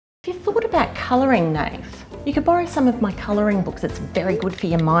Have you thought about colouring, Nath? You could borrow some of my colouring books. It's very good for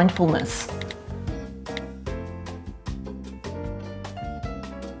your mindfulness.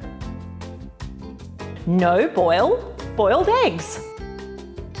 No boiled eggs.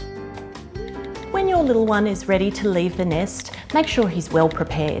 When your little one is ready to leave the nest, make sure he's well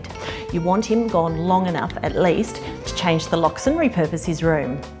prepared. You want him gone long enough at least to change the locks and repurpose his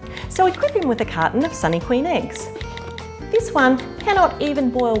room. So equip him with a carton of Sunny Queen eggs. This one cannot even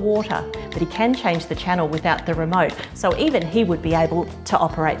boil water, but he can change the channel without the remote, so even he would be able to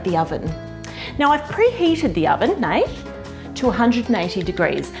operate the oven. Now I've preheated the oven, Nath, to 180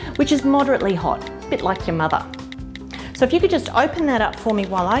 degrees, which is moderately hot, a bit like your mother. So if you could just open that up for me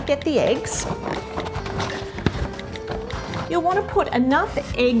while I get the eggs. You'll want to put enough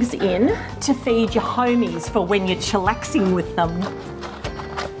eggs in to feed your homies for when you're chillaxing with them.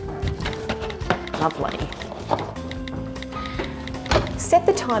 Lovely. Set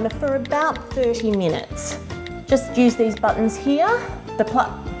the timer for about 30 minutes. Just use these buttons here, the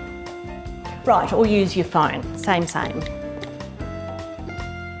plug. Right, or use your phone, same.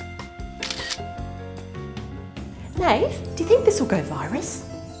 Nath, do you think this will go virus?